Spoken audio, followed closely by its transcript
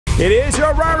It is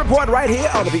your Ryan Report right here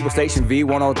on the People Station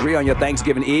V103 on your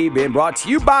Thanksgiving Eve, being brought to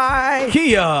you by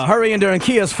Kia. Hurry in during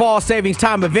Kia's fall savings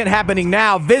time event happening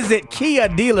now. Visit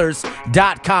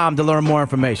KiaDealers.com to learn more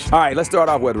information. All right, let's start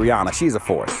off with Rihanna. She's a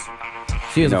force.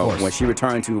 She is a force. When she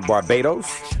returned to Barbados,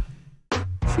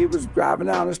 she was driving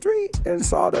down the street and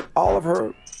saw that all of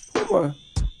her Puma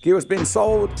gear was being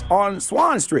sold on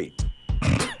Swan Street.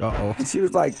 Uh-oh. And she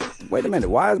was like, wait a minute,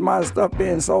 why is my stuff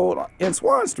being sold in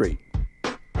Swan Street?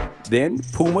 Then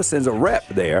Puma sends a rep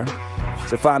there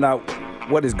to find out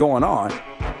what is going on,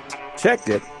 checked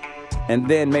it, and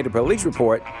then made a police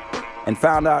report and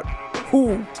found out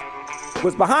who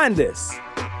was behind this.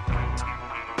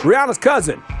 Rihanna's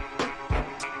cousin.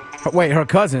 Wait, her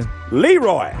cousin?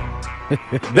 Leroy.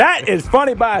 That is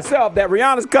funny by itself that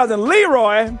Rihanna's cousin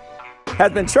Leroy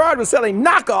has been charged with selling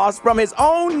knockoffs from his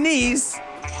own niece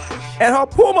and her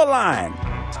Puma line.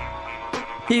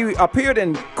 He appeared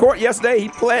in court yesterday. He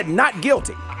pled not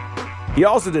guilty. He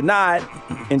also denied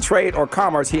in trade or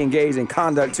commerce he engaged in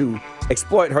conduct to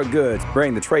exploit her goods,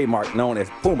 bearing the trademark known as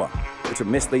Puma, which would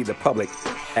mislead the public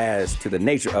as to the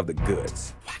nature of the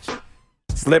goods.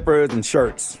 Slippers and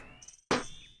shirts.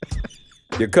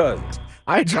 Your cousin.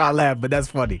 I ain't trying to laugh, but that's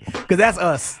funny. Because that's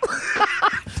us.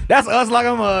 That's us like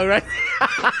a mug, right?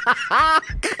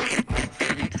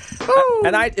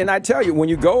 And I tell you, when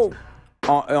you go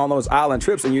on those island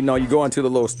trips and you go into the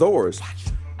little stores,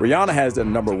 Rihanna has the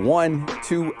number 1,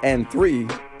 2, and 3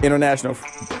 international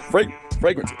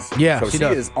fragrances. Yeah, so she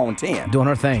does. is on 10. Doing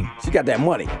her thing. She got that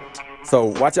money. So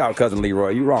watch out, cousin Leroy.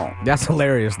 You wrong. That's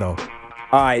hilarious, though.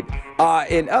 All right.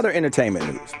 In other entertainment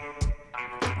news,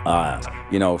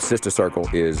 Sister Circle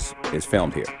is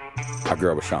filmed here. Our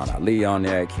girl with Sean Ali on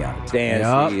there, Kiana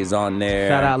Dancy is on there.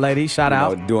 Shout out, ladies. Shout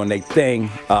out. Doing their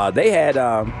thing. They had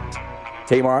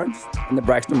Tamar and the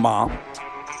Braxton mom,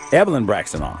 Evelyn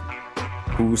Braxton, on,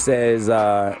 who says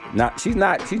she's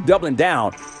doubling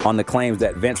down on the claims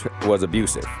that Vince was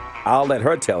abusive. I'll let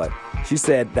her tell it. She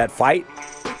said that fight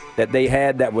that they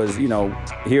had that was,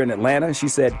 here in Atlanta, she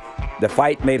said the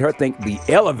fight made her think the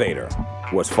elevator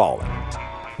was falling.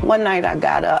 One night I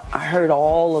got up, I heard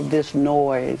all of this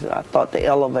noise. I thought the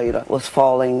elevator was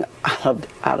falling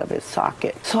out of its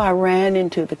socket. So I ran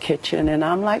into the kitchen and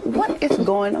I'm like, what is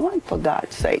going on, for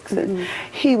God's sakes? And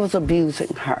he was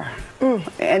abusing her.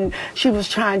 And she was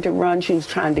trying to run, she was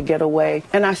trying to get away.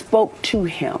 And I spoke to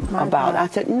him about it. I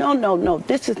said, no,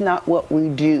 this is not what we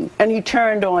do. And he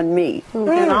turned on me.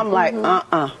 And I'm like,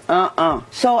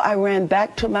 So I ran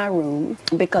back to my room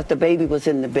because the baby was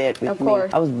in the bed with me.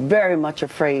 I was very much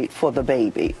afraid for the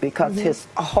baby because his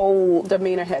whole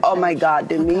demeanor had changed. Oh my God,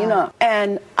 demeanor. Okay.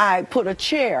 And I put a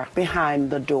chair behind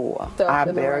the door. I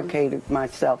barricaded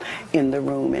myself in the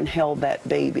room and held that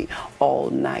baby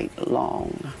all night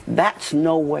long. That's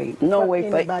no way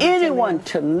for anyone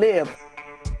to live.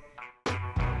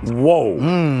 Whoa.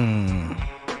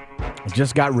 It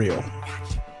just got real.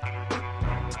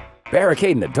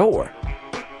 Barricading the door.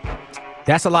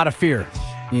 That's a lot of fear.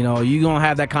 You're going to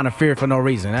have that kind of fear for no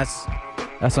reason.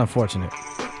 That's unfortunate.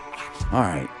 All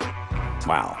right.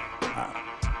 Wow.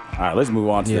 All right, let's move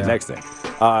on to the next thing.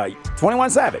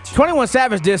 21Savage.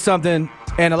 21Savage did something,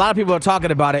 and a lot of people are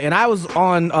talking about it. And I was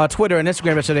on Twitter and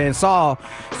Instagram yesterday and saw.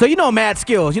 So Mad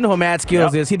Skills. You know who Mad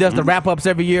Skills is. He does the wrap-ups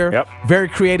every year. Yep. Very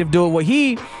creative dude. Well,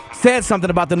 he said something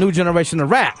about the new generation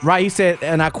of rap, right? He said,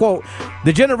 and I quote,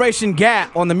 "The generation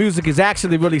gap on the music is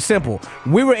actually really simple.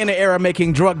 We were in an era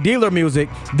making drug dealer music.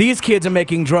 These kids are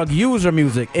making drug user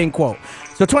music," end quote.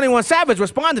 So 21Savage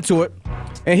responded to it,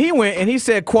 and he went and he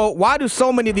said, quote, "Why do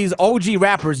so many of these OG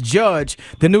rappers judge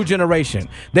the new generation?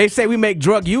 They say we make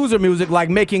drug user music like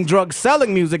making drug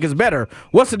selling music is better.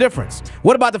 What's the difference?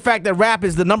 What about the fact that rap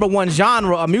is the #1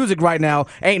 genre of music right now?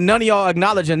 Ain't none of y'all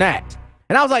acknowledging that?"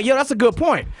 And I was like, yo, that's a good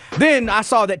point. Then I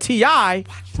saw that T.I.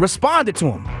 responded to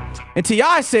him. And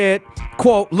T.I. said,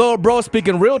 quote, "Lil bro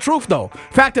speaking real truth though.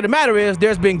 Fact of the matter is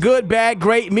there's been good, bad,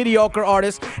 great, mediocre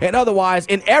artists and otherwise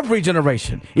in every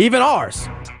generation, even ours.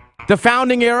 The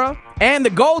founding era and the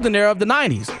golden era of the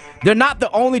 90s. They're not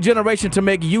the only generation to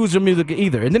make user music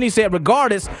either." And then he said,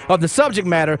 regardless of the subject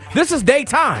matter, this is their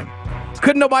time.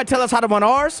 Couldn't nobody tell us how to run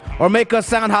ours or make us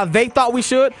sound how they thought we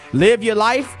should? Live your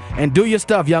life and do your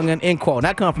stuff, youngin', end quote. And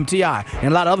that comes from T.I.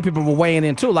 And a lot of other people were weighing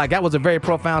in too. Like, that was a very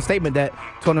profound statement that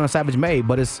 21Savage made,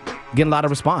 but it's getting a lot of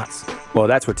response. Well,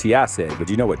 that's what T.I. said, but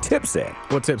you know what Tip said?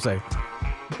 What Tip say?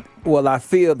 Well, I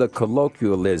feel the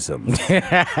colloquialism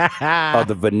of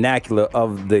the vernacular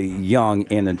of the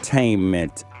young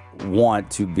entertainment want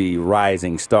to be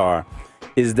rising star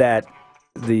is that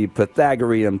the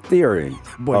Pythagorean theory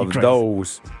of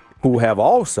those who have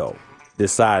also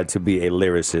decided to be a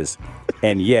lyricist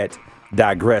and yet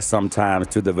digress sometimes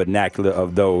to the vernacular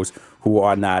of those who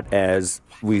are not, as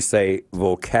we say,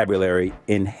 vocabulary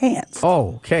enhanced.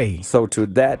 Oh, okay. So to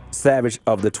that Savage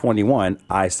of the 21,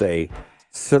 I say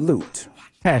salute.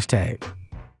 Hashtag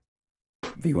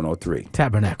V103.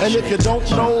 Tabernacle. And if you don't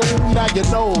know, now you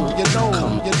know.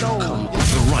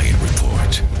 The Ryan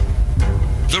Report.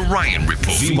 The Ryan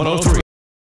Report. V103.